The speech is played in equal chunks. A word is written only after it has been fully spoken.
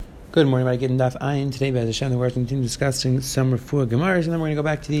Good morning, everybody. Gittin Daf Ayin. Today, Be'ez Hashem, we're going to continue discussing some Refuah Gemaras, and then we're going to go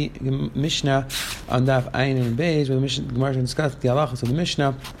back to the Mishnah on Daf Ayin and Be'ez, where the Gemara is going to discuss the halachas of the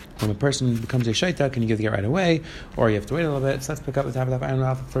Mishnah. When a person becomes a shaita, can you give the get right away, or you have to wait a little bit? So let's pick up the top of Daf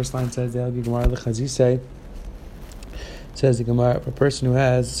Ayin. The first line says, says the Gemara, if a person who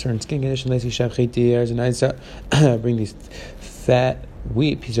has a certain skin condition, bring these fat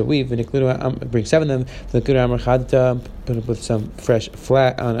piece of wheat, bring 7 of them, put it with some fresh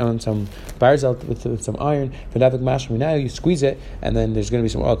flat on some barzel with some iron. Now you squeeze it, and then there's going to be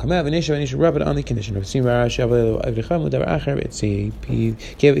some oil come out, and you should rub it on the conditioner. He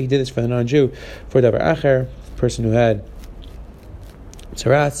did this for the non-Jew, for Davar Acher, person who had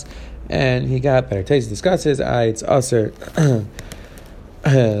tzaras, and he got better taste. He discusses, it's usher.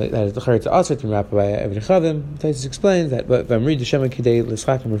 That is the charetz also to wrap by Eved Chavim. Taisus explains that, but I'm reading the Shema Kidei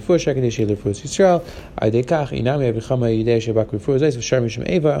L'Schachim Refuah Shekadei Shei L'Refuah Yisrael Aydei Kach Inami Eved Chama Yidei Shebak Refuah Zeis V'Shar Mishum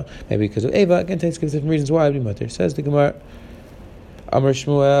Eva. Maybe because of Eva. Again, Taisus gives different reasons why. Says the Gemara, Amar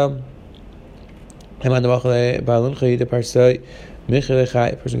Shmuel, Haman Damachalei Ba'alunchi De Parsai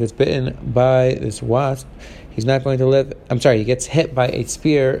Michelechai. A person gets bitten by this wasp. He's not going to live. I'm sorry. He gets hit by a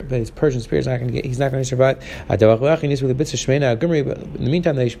spear, but his Persian spear is not going to get. He's not going to survive. But in the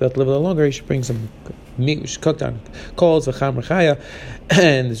meantime, they should be able to live a little longer. He should bring some meat, which is cooked on coals,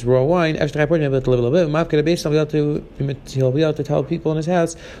 and this raw wine. After he'll be able to live a little bit. He'll be able to tell people in his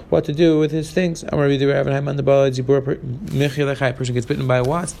house what to do with his things. A person gets bitten by a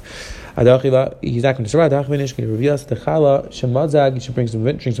wasp. He's not going to survive. He should drink some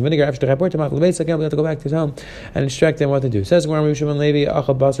vinegar. After again, we'll have to go back to his home and instruct them what to do. Says person who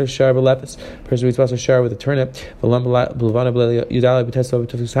eats basar shar with a turnip. He's going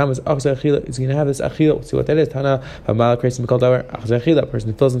to have this achila. We'll see what that is. A person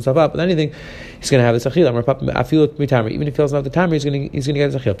who fills himself up with anything, he's going to have this achila. Even if he fills himself with the tamer, he's going to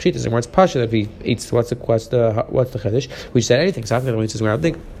get this achila. Pshita is it's pasha that if he eats, what's the chiddush? We said anything. So after that, we says, I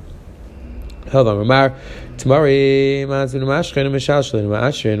think. Hold on, Ramar. Tomorrow, when we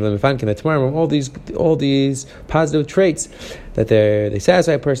find that tomorrow, all these positive traits that they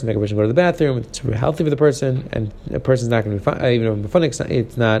satisfy a person, make a person go to the bathroom, it's healthy for the person, and a person's not going to be fun, even if it's fun, it's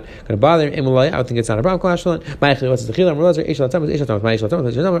not going to bother him. I would think it's not a problem. What's the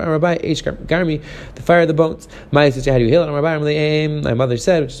the fire of the bones. How do you heal it? My mother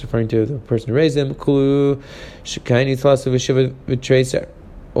said, which is referring to the person who raised him,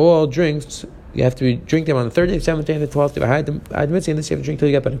 all drinks, you have to drink them on the 3rd day, 7th day, and the 12th day. I'd admit saying this, you have to drink till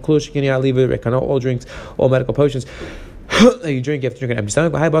you get better. All drinks, all medical potions that you drink, you have to drink an empty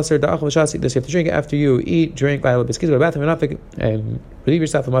stomach. This you have to drink it after you eat, drink, go to the bathroom, and relieve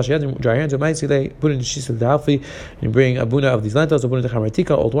yourself of dry hands, put it in the sheets of the halfi, and bring a buna of these lentils, a buna of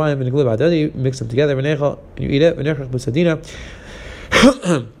chamatika, old wine, mix them together, and you eat it,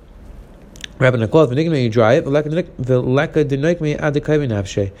 wrap it in a cloth, and you dry it,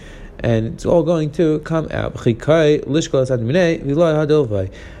 and it's all going to come out. And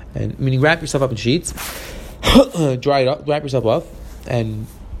meaning wrap yourself up in sheets, dry it up, wrap yourself off, and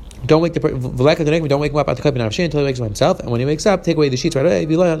don't wake don't wake him up until he wakes up himself. And when he wakes up, take away the sheets right away.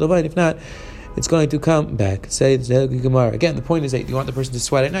 If not, it's going to come back. Say the Gemara. Again, the point is that you want the person to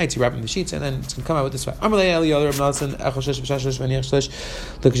sweat at night, so you wrap him in the sheets, and then it's going to come out with the sweat.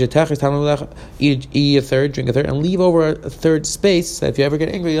 Eat a third, drink a third, and leave over a third space, so if you ever get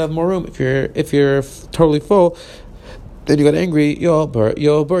angry, you'll have more room. If you're totally full, then you got angry, you'll burst. A person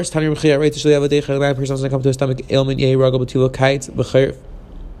doesn't come to a stomach ailment, he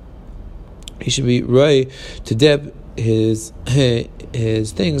should be ready to dip his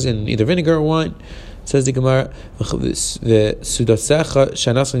things in either vinegar or wine. Says the Gemara, the suda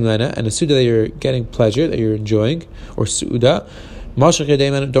and the suda that you're getting pleasure, that you're enjoying, or suda,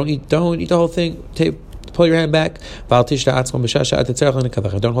 don't eat the whole thing. Pull your hand back. Don't hold yourself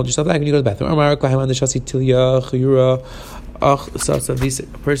back when you go to the bathroom.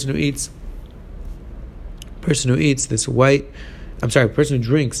 A person who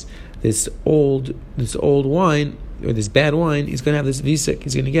drinks this old wine, or this bad wine, he's going to have this visik.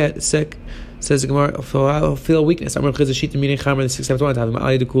 He's going to get sick. Says the Gemara, I'll feel weakness. The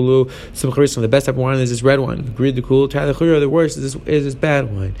best type of wine is this red wine. The worst is this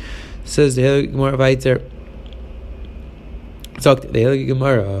bad wine. Says the Gemara weiter. Sagt the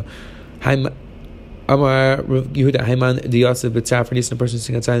Gemara, Amar Yehuda Hayman Diyaseh B'Tzafar Nisan. A person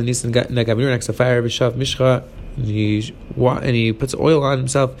sitting outside the Nisan Nagavir next to fire B'Shav Mishcha. And he puts oil on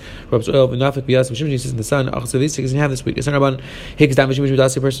himself, rubs oil, he sits in the sun. He doesn't have this weakness. A person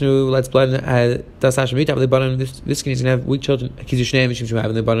who lets blood and he's going to have weak children. He's going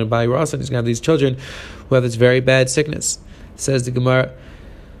to have these children who have this very bad sickness. Says the Gemara,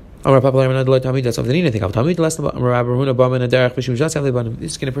 That's something anything. This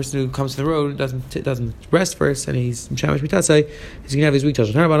kind of person who comes to the road doesn't rest first, and he's mishamish mitasei. He's gonna have his weak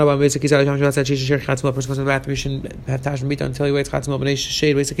touch. Person goes to the bathroom. You shouldn't have tashon mita until he waits chatzim b'nei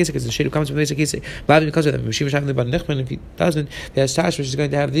shade waits because the shade who comes from the kisei. Because of them. If he doesn't, he has tashon, which is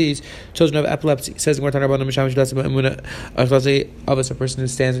going to have these children have epilepsy. It says in Gemara mishamish mitasei avos, a person who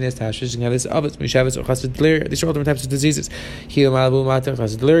stands and has tashon is going to have this avos mishavos or chassid delirium. These are all different types of diseases. Heal malabu mater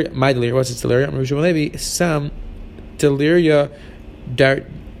chassid delirium. My delirium, what's its delirium? Some deliria, the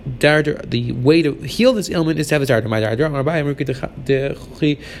way to heal this ailment is to have a darder. My darder,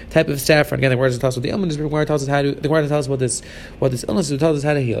 the type of saffron. Again, the word tells us what the ailment is. The word tells us how to. The word tells us what this illness is. It tells us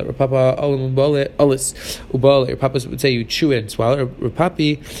how to heal it. Papa Papa would say you chew it and swallow it.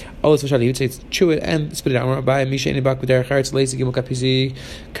 Papi olis v'shali, he would say chew it and spit it out.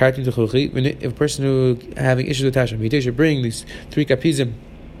 If a person who having issues with tashon, he should bring these 3 kapizim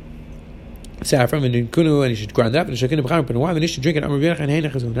saffron and kunu, and you should grind that up and shake in the b'cham and wine, and you should drink it.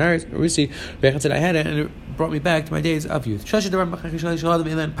 Rechan said I had it and it brought me back to my days of youth. 3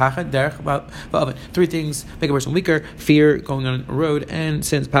 things make a person weaker: fear, going on a road, and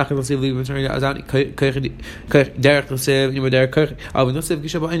since there are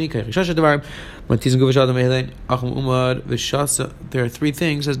 3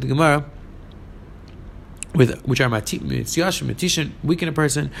 things, says the Gemara, which are matishin, weaken a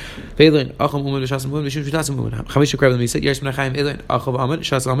person.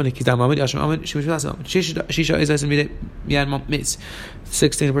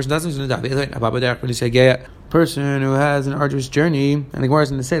 Sixteen, a person doesn't, he's going to die. Person who has an arduous journey, and the Gemara is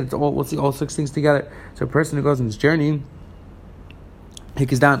going to say that we'll see all 6 things together. So a person who goes on this journey, he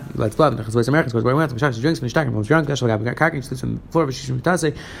goes down, lights blood, and goes Americans, goes where he went, drinks, when he's drunk, sleeps on the floor, and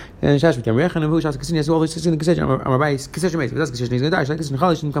who shall continue all these 6 in the Kissesh, Kissesh Mace, but that's Kissesh, he's going to die. Kissesh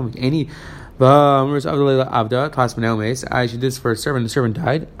Chalish didn't come with any. I should do this for a servant, the servant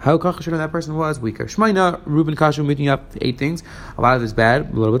died. How should that person was weaker? Shmaina, Reuben Kashu, meeting up 8 things. A lot of it is bad,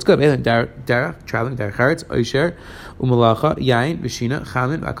 a little bit's good. Derech, traveling, Derech Charetz, Oisher, Umalacha, Yain, Vishina,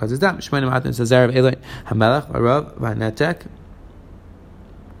 Chamin, Akaz is Dam. Shmaina Matan says Zarav, Elin, Hamelach, Arav, Vanetek.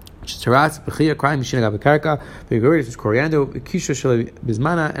 Taras, Bechia, crying, Mishina Gabakarka, Vigorius is coriander, Kisha Shali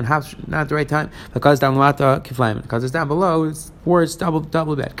Bismana, and half not at the right time, because down Lata Kiflaim, because it's down below, it's worse, double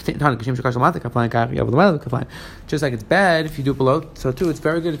bad. Just like it's bad if you do below, so too it's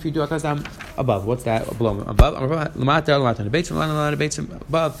very good if you do Akaz down above. What's that? Below, above, above,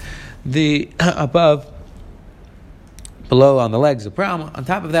 the above. Below on the legs, a problem. On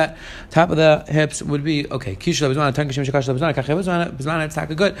top of that, top of the hips would be okay. Kisha Bizmana, Tankashim Shakash Bizmana, Bizmana, it's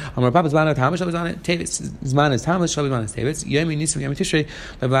taka good. Amar Papa Bizmana, Tamish Bizmana, Tavis, Bizmana is Tamish, Bizmana is Tavis. Yemi Nisim, Yemi Tishrei,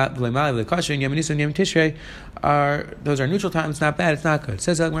 Lemali, Lekashin, Yemi Nisim, Yemi Tishrei those are neutral times. It's not bad. It's not good. It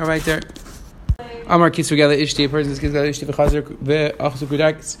says right there. Amar Kisugala Ishti, a person is Kisugala Ishti v'Chazer v'Achzu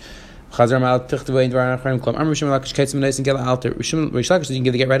Kudax. Chazar mal tichtavay in dvaran achrim klam. Amr Rishon Lakish Kaitzim Neis and Gela Alter. Rishon Lakish you can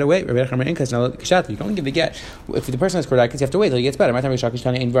give the get right away. Rabbi Chamer Inkas now Kishat. You can only give the get if the person has Kodak. You have to wait till he gets better. My time Rishon Lakish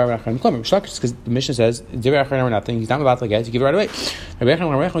Tani in dvaran achrim klam. Rishon Lakish because the mission says dvaran achrim are nothing. He's not about to get. You give it right away. Rabbi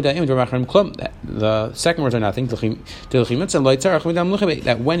Chamer in dvaran achrim klam. The second words are nothing.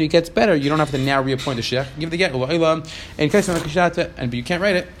 That when it gets better, you don't have to now reappoint the shech. Give the get. And but you can't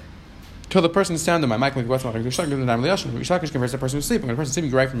write it till the person is down to my mic. Compares the person who's sleeping. When the person is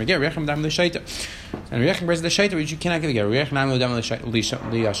sleeping, you write from a get. And Rechim compares the shaita, which you cannot give a get. Why is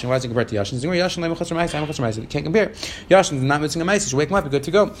it compared to Yashin? You can't compare. Yashin is not missing a mice. You wake him up, you're good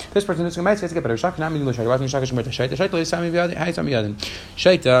to go. This person is missing a mice, he has to get better. Why is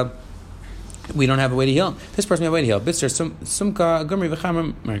Shaita, we don't have a way to heal him. This person we have a way to heal. Bitzer, sumka, gumri,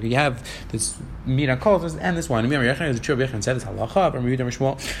 v'chamrim. You have this mina calls and this one. Remember, Yechon is a true Yechon said it's halacha. But Yehuda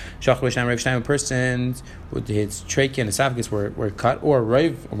Mishmol, Shach Rishayim, Rav Shnayim, a person with his trachea and esophagus were cut, or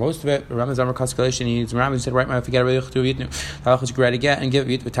Rav, or most of it. Ramaz Amar Kaskalation. He said, right, if you get a Rav to Yitnu, halacha is great again and give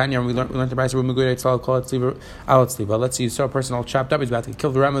it. With Tanya, we learned the price of Rumaguri. It's all called sleeper, out sleep. But let's see, you saw a person all chopped up. He's about to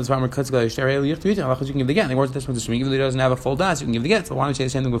kill the Ramaz Amar Kaskalation. Halacha you can give the get. The words this one, even though he doesn't have a full das, you can give the get. So why don't you say the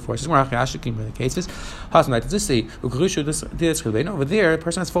same thing before? This is more the cases. Over there, the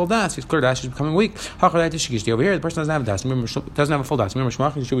person has full das. His clear das is becoming weak. Over here, the person doesn't have a das. Doesn't have a full das. Remember,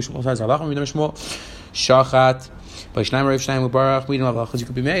 Shachat. But we don't have a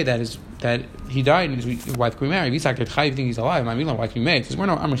could be made that he died and his wife could be married. If you think he's alive, we don't know why he could be made. Because we're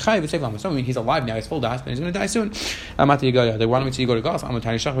not Amr it's safe. So he's alive now, he's full das, but he's going to die soon. They want me to go to Gauss. I'm a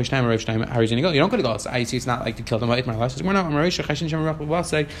tiny Shach, how are you going to go? You don't go to Gauss. I see it's not like to kill them. We're not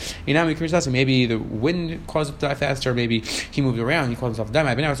maybe the wind caused him to die faster, maybe he moved around, he caused himself to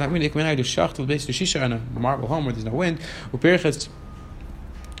die. But now it's not really. I do Shach to the base to Shisha in a marble home where there's no wind.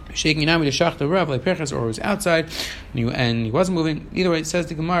 shaking Inami to Shach the Rav like Perchas, or was outside and he wasn't moving. Either way, it says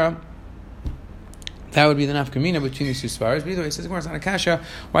the Gemara. That would be the nafkamina between these two svars. But either way, it says it's not a kasha.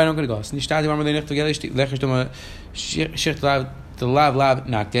 Why don't go to Gos? The lav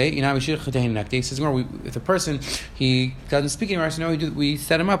nakde. Says if the person he doesn't speak anymore, so no, we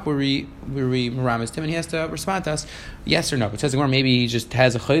set him up where we miramis him, and he has to respond to us yes or no. But it says maybe he just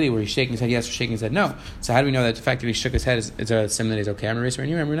has a chayli where he's shaking his head yes or shaking his head no. So how do we know that the fact that he shook his head is a symptom that he's okay?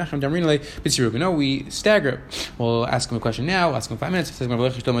 No, we stagger. We'll ask him a question now. We'll ask him 5 minutes. It says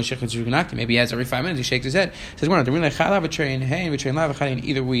maybe he has every 5 minutes he shakes his head. It says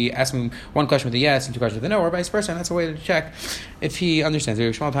either we ask him one question with a yes and 2 questions with a no, or vice versa. And that's a way to check if he understands.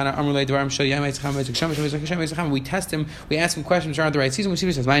 We test him, we ask him questions around the right season. We see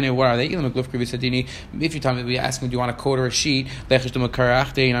if he says, what are they? If you tell me, we ask him, do you want a coat or a sheet? Maybe he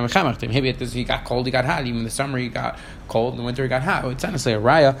got cold, he got hot. Even in the summer he got cold, in the winter he got hot. It's not necessarily a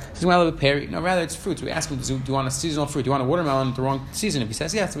raya. Rather it's fruits. We ask him, do you want a seasonal fruit? Do you want a watermelon at the wrong season? If he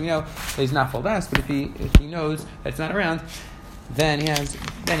says yes, we know that he's not full das. But if he knows that it's not around, then he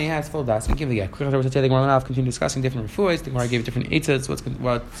has full das. We give the get. Continue discussing different refuahs. The Gemara gave different eitzahs.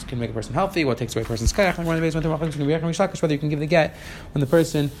 What can make a person healthy? What takes away a person's kayach? Like one of the ways whether you can give the get when a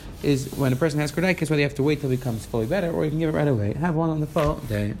person has krodaikus, whether you have to wait till he becomes fully better, or you can give it right away. Have one on the full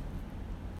day.